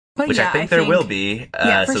 Which I think there will be.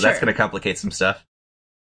 So that's going to complicate some stuff.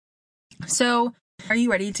 So, are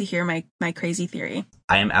you ready to hear my crazy theory?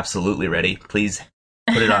 I am absolutely ready. Please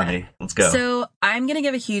put it on me. Let's go. So, I'm going to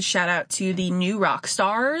give a huge shout out to the New Rock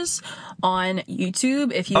Stars on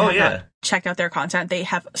YouTube. If you have not checked out their content, they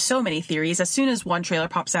have so many theories. As soon as one trailer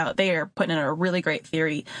pops out, they are putting in a really great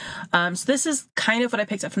theory. So this is kind of what I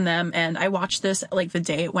picked up from them, and I watched this like the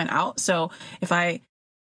day it went out. So if I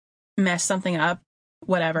mess something up,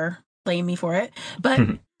 whatever, blame me for it. But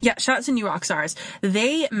yeah, shout out to New Rock Stars.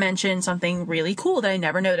 They mentioned something really cool that I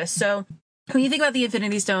never noticed. So when you think about the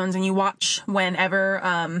Infinity Stones and you watch whenever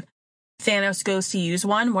Thanos goes to use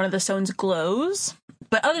one of the stones glows.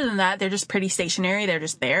 But other than that, they're just pretty stationary. They're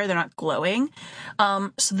just there. They're not glowing.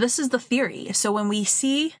 So this is the theory. So when we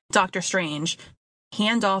see Doctor Strange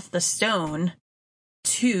hand off the stone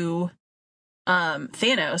to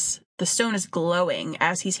Thanos, the stone is glowing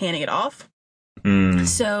as he's handing it off.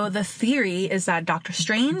 So the theory is that Doctor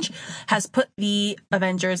Strange has put the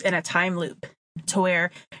Avengers in a time loop to where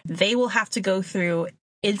they will have to go through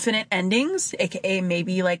infinite endings, aka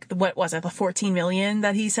maybe like, what was it, the 14 million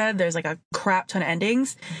that he said? There's like a crap ton of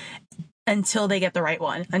endings until they get the right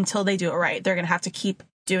one, until they do it right. They're going to have to keep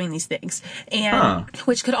doing these things. And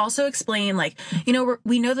which could also explain, like, you know,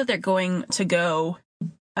 we know that they're going to go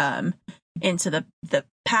into the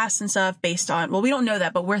past and stuff based on, well, we don't know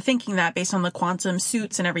that, but we're thinking that based on the quantum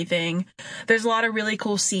suits and everything. There's a lot of really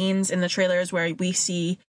cool scenes in the trailers where we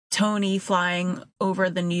see Tony flying over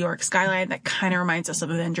the New York skyline that kind of reminds us of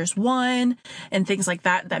Avengers 1 and things like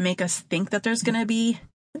that make us think that there's going to be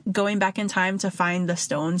going back in time to find the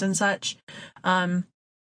stones and such.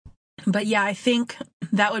 But yeah, I think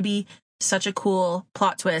that would be such a cool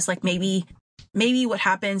plot twist. Like maybe what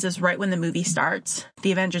happens is right when the movie starts,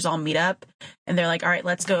 the Avengers all meet up and they're like, all right,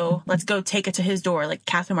 let's go take it to his door. Like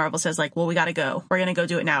Captain Marvel says, like, well, we got to go. We're going to go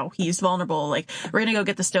do it now. He's vulnerable. Like we're going to go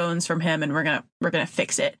get the stones from him and we're going to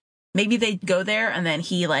fix it. Maybe they go there and then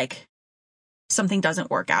he like something doesn't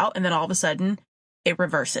work out. And then all of a sudden it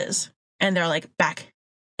reverses and they're like back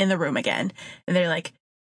in the room again. And they're like,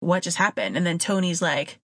 what just happened? And then Tony's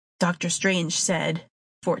like, Doctor Strange said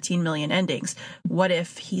 14 million endings. What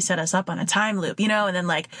if he set us up on a time loop, you know? And then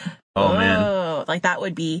like, man, like that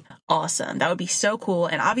would be awesome. That would be so cool.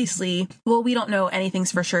 And obviously, well, we don't know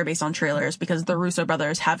anything's for sure based on trailers because the Russo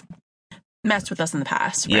brothers have messed with us in the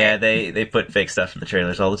past. Right? Yeah, they put fake stuff in the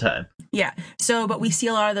trailers all the time. Yeah. So, but we see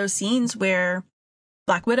a lot of those scenes where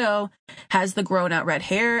Black Widow has the grown out red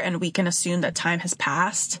hair and we can assume that time has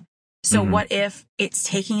passed. So what if it's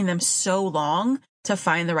taking them so long to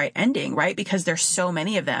find the right ending, right? Because there's so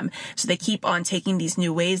many of them. So they keep on taking these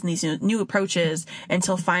new ways and these new approaches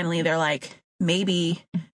until finally they're like, maybe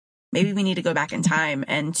we need to go back in time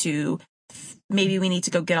and maybe we need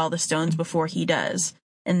to go get all the stones before he does.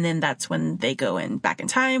 And then that's when they go back in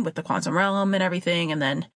time with the quantum realm and everything. And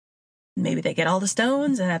then maybe they get all the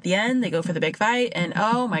stones. And at the end, they go for the big fight. And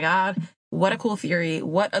oh my God, what a cool theory.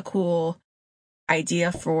 What a cool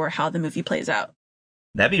idea for how the movie plays out.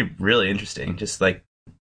 That'd be really interesting. Just like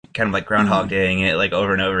kind of like Groundhog Daying it like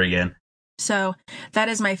over and over again. So that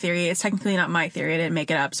is my theory. It's technically not my theory. I didn't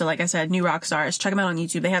make it up. So like I said, New Rock Stars, check them out on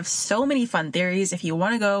YouTube. They have so many fun theories. If you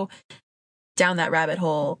want to go down that rabbit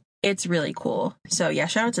hole, it's really cool. So yeah,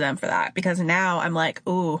 shout out to them for that because now I'm like,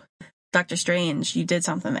 ooh, Doctor Strange, you did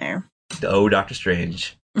something there. Oh, Doctor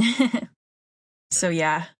Strange. So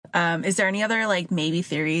yeah, is there any other like maybe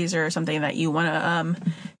theories or something that you want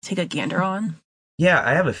to take a gander on? Yeah,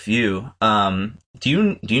 I have a few. Do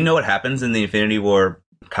you know what happens in the Infinity War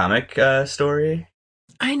comic story?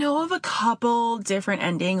 I know of a couple different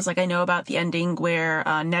endings. Like I know about the ending where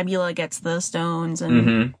Nebula gets the stones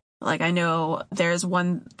and like I know there's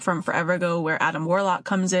one from forever ago where Adam Warlock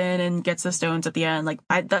comes in and gets the stones at the end. Like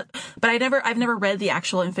but I've never read the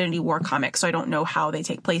actual Infinity War comic, so I don't know how they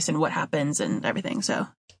take place and what happens and everything. So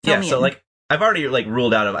like I've already like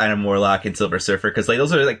ruled out of Adam Warlock and Silver Surfer because like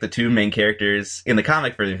those are like the two main characters in the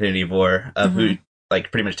comic for the Infinity War who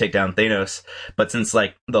like pretty much take down Thanos. But since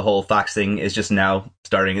like the whole Fox thing is just now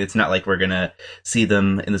starting, it's not like we're gonna see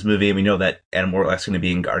them in this movie, and we know that Adam Warlock's gonna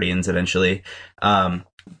be in Guardians eventually.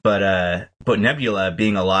 But Nebula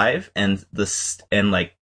being alive and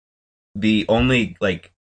like the only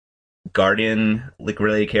like Guardian like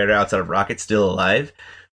related character outside of Rocket still alive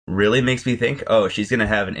really makes me think, oh, she's gonna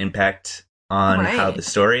have an impact on how the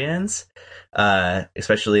story ends,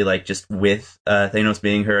 especially like just with Thanos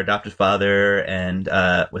being her adoptive father and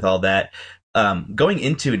with all that. going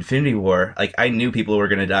into Infinity War, like I knew people were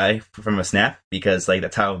gonna die from a snap because like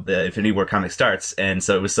that's how the Infinity War comic starts, and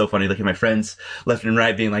so it was so funny looking at my friends left and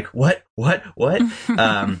right being like, what?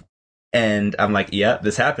 And I'm like, yeah,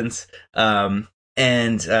 this happens. And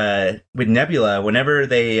with Nebula, whenever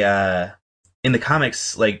they in the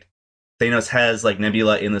comics, like Thanos has like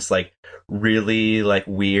Nebula in this like really like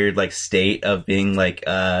weird like state of being like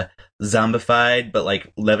zombified, but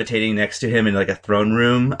like levitating next to him in like a throne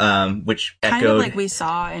room, which kind echoed of like we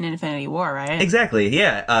saw in Infinity War, right? exactly,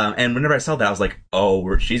 yeah. And whenever I saw that, I was like,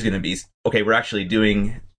 oh, she's gonna be okay. We're actually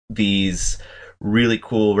doing these really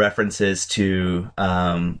cool references to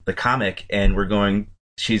the comic, and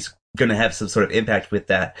she's gonna have some sort of impact with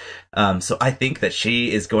that. So I think that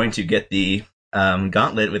she is going to get the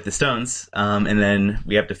gauntlet with the stones, and then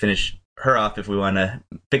we have to finish her off if we want to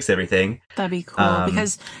fix everything. That'd be cool,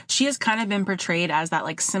 because she has kind of been portrayed as that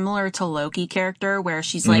like similar to Loki character where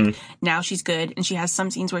she's like now she's good, and she has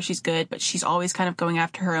some scenes where she's good, but she's always kind of going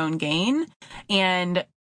after her own gain. And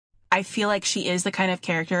I feel like she is the kind of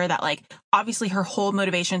character that like obviously her whole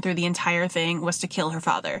motivation through the entire thing was to kill her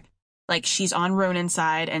father. Like she's on Ronan's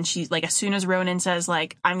side, and she's like, as soon as Ronan says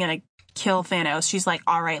like I'm gonna kill Thanos, she's like,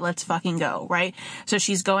 all right, let's fucking go, right? So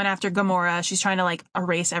she's going after Gamora. She's trying to like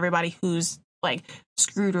erase everybody who's like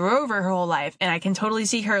screwed her over her whole life, and I can totally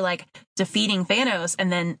see her like defeating Thanos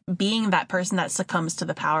and then being that person that succumbs to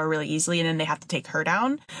the power really easily, and then they have to take her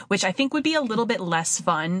down, which I think would be a little bit less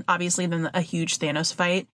fun obviously than a huge Thanos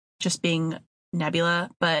fight just being Nebula,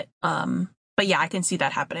 but yeah, I can see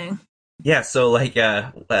that happening. Yeah, so like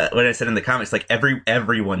what I said in the comics, like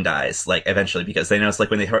everyone dies like eventually, because Thanos,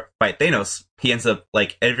 like when they fight Thanos, he ends up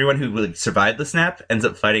like everyone who like survived the snap ends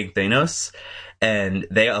up fighting Thanos, and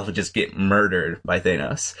they all just get murdered by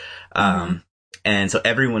Thanos. And so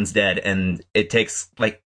everyone's dead, and it takes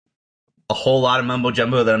like a whole lot of mumbo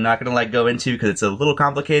jumbo that I'm not gonna like go into because it's a little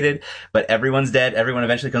complicated. But everyone's dead. Everyone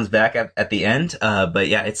eventually comes back at the end. But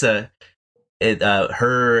yeah,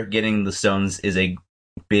 her getting the stones is a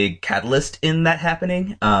big catalyst in that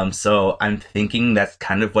happening. So I'm thinking that's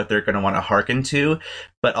kind of what they're going to want to hearken to,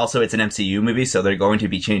 but also it's an MCU movie, so they're going to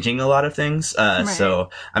be changing a lot of things. Right. So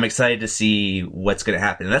I'm excited to see what's going to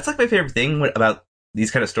happen. And that's like my favorite thing about these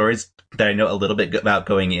kind of stories that I know a little bit about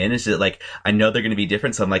going in, is that like, I know they're going to be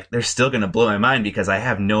different. So I'm like, they're still going to blow my mind because I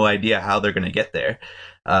have no idea how they're going to get there.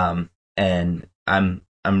 And I'm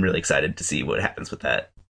really excited to see what happens with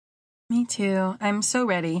that. Me too. I'm so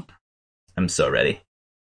ready. I'm so ready.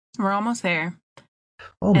 We're almost there.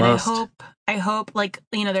 Almost. And I hope, like,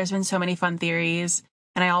 you know, there's been so many fun theories,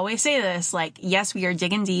 and I always say this, like, yes, we are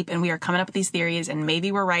digging deep and we are coming up with these theories, and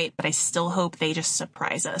maybe we're right, but I still hope they just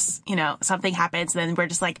surprise us. You know, something happens, and then we're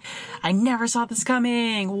just like, I never saw this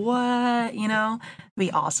coming. What? You know, it'd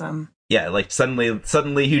be awesome. Yeah, like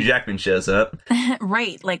suddenly Hugh Jackman shows up.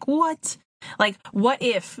 Right. Like, what? Like, what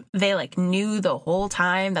if they, like, knew the whole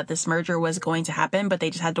time that this merger was going to happen, but they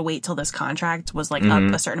just had to wait till this contract was, like, up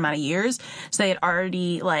a certain amount of years? So they had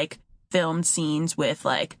already, like, filmed scenes with,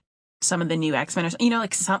 like, some of the new X-Men, or, you know,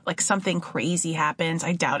 like something crazy happens.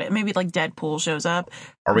 I doubt it. Maybe, like, Deadpool shows up.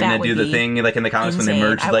 Are we going to do the thing, like, in the comics insane. When they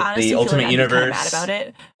merge, like, the Ultimate Universe? I'm mad about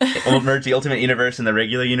it. We'll merge the Ultimate Universe and the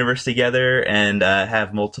regular universe together and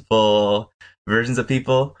have multiple versions of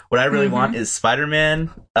people. What I really want is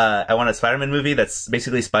Spider-Man. I want a Spider-Man movie that's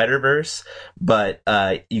basically Spider-Verse, but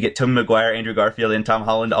you get Tobey Maguire, Andrew Garfield, and Tom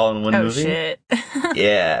Holland all in one movie. Oh, shit.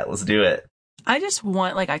 Yeah, let's do it. I just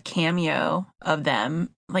want, like, a cameo of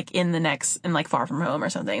them, like, in like, Far From Home or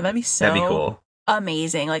something. That'd be cool.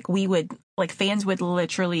 Amazing. Like, fans would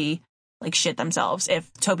literally, like, shit themselves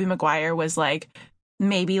if Tobey Maguire was, like,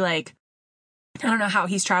 maybe, like, I don't know how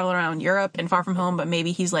he's traveling around Europe and Far From Home, but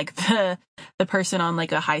maybe he's like the person on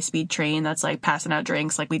like a high-speed train that's like passing out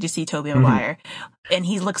drinks. Like we just see Tobey Maguire, and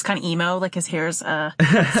he looks kind of emo, like his hair's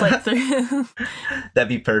slipped through. That'd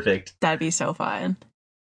be perfect. That'd be so fun.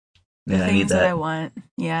 Yeah, I need that. I want.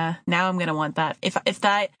 Yeah, now I'm gonna want that. If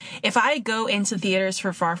I go into theaters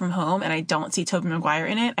for Far From Home and I don't see Tobey Maguire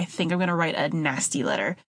in it, I think I'm gonna write a nasty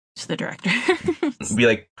letter to the director. Be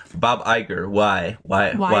like, Bob Iger, why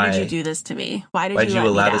did you do this to me? Why did you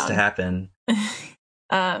allow this to happen?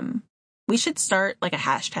 We should start like a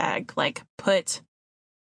hashtag, like put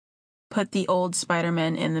the old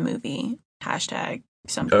Spider-Man in the movie, hashtag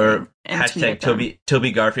something, or hashtag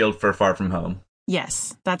Tobey Garfield for Far From Home.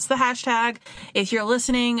 Yes, that's the hashtag. If you're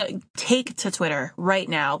listening, take to Twitter right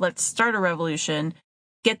now. Let's start a revolution.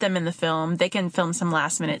 Get them in the film. They can film some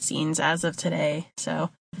last minute scenes as of today.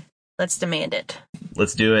 So let's demand it.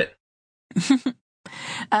 Let's do it.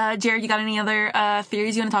 Jared, you got any other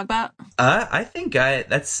theories you want to talk about? I think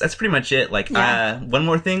that's pretty much it. Like, one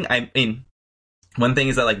more thing. I mean, one thing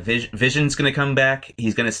is that like Vision's going to come back.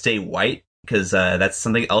 He's going to stay white because that's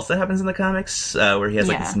something else that happens in the comics where he has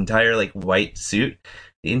like this entire like white suit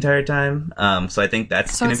the entire time. So I think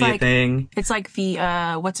that's going to be a thing. It's like the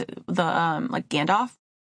like Gandalf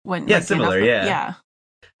when similar, Gandalf, yeah.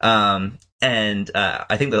 And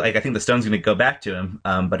I think the stone's going to go back to him,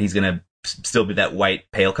 but he's going to still be that white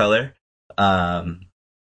pale color. And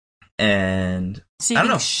so you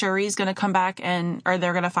think Shuri's going to come back or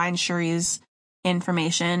they're going to find Shuri's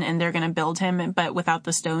information and they're going to build him, but without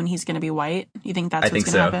the stone, he's going to be white? You think that's what's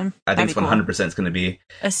going to happen? I think 100% it's going to be.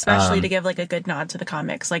 Especially to give like a good nod to the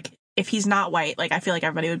comics. Like if he's not white, like I feel like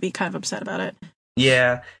everybody would be kind of upset about it.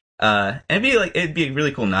 Yeah. And it'd be a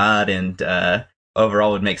really cool nod and,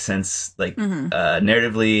 overall would make sense, like,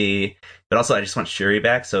 narratively, but also I just want Shuri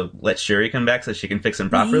back, so let Shuri come back so she can fix him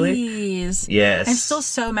properly. Please. Yes. I'm still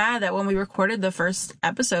so mad that when we recorded the first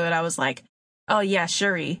episode, I was like, oh yeah,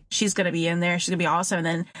 Shuri, she's gonna be in there, she's gonna be awesome, and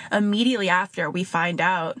then immediately after we find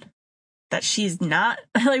out that she's not,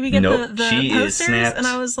 like we get the posters, and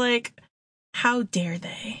I was like, how dare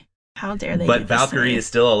they? How dare they? But Valkyrie is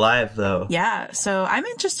still alive, though. Yeah, so I'm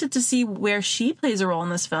interested to see where she plays a role in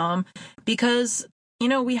this film, because, you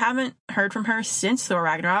know, we haven't heard from her since Thor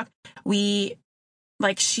Ragnarok. I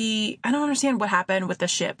don't understand what happened with the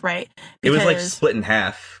ship, right? Because, it was, like, split in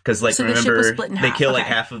half. Because, like, remember, they kill, like,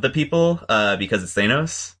 half of the people, because it's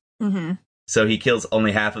Thanos. Mm-hmm. So he kills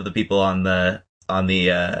only half of the people on the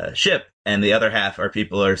ship, and the other half are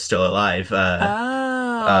still alive. Okay.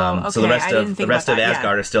 So the rest of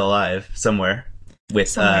Asgard are still alive somewhere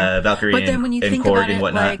with Valkyrie and Korg and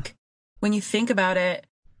whatnot. Like, when you think about it,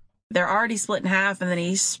 they're already split in half, and then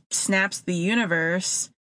he snaps the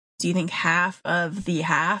universe. Do you think half of the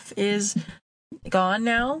half is gone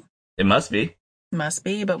now? It must be. Must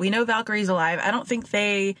be, but we know Valkyrie's alive. I don't think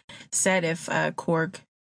they said if Korg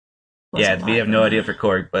was alive. We have no idea for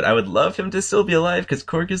Korg, but I would love him to still be alive because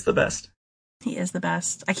Korg is the best. He is the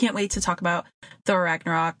best. I can't wait to talk about Thor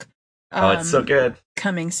Ragnarok. It's so good.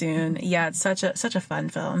 Coming soon. Yeah, it's such a fun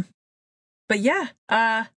film. But yeah,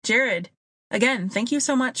 Jared, again, thank you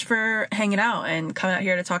so much for hanging out and coming out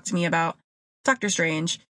here to talk to me about Doctor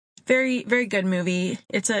Strange. Very, very good movie.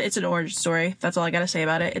 It's an origin story. That's all I gotta say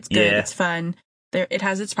about it. It's good. Yeah. It's fun. It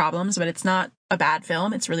has its problems, but it's not a bad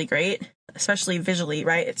film. It's really great, especially visually,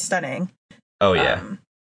 right? It's stunning. Oh, yeah.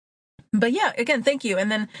 But yeah, again, thank you.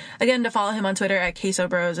 And then, again, to follow him on Twitter at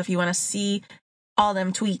KSOBros if you want to see all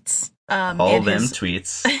them tweets.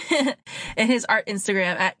 Tweets. And his art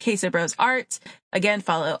Instagram at KSOBrosArt. Again,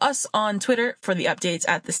 follow us on Twitter for the updates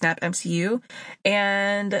at the Snap MCU.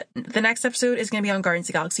 And the next episode is going to be on Guardians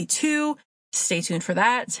of the Galaxy 2. Stay tuned for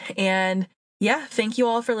that. And yeah, thank you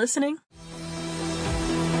all for listening.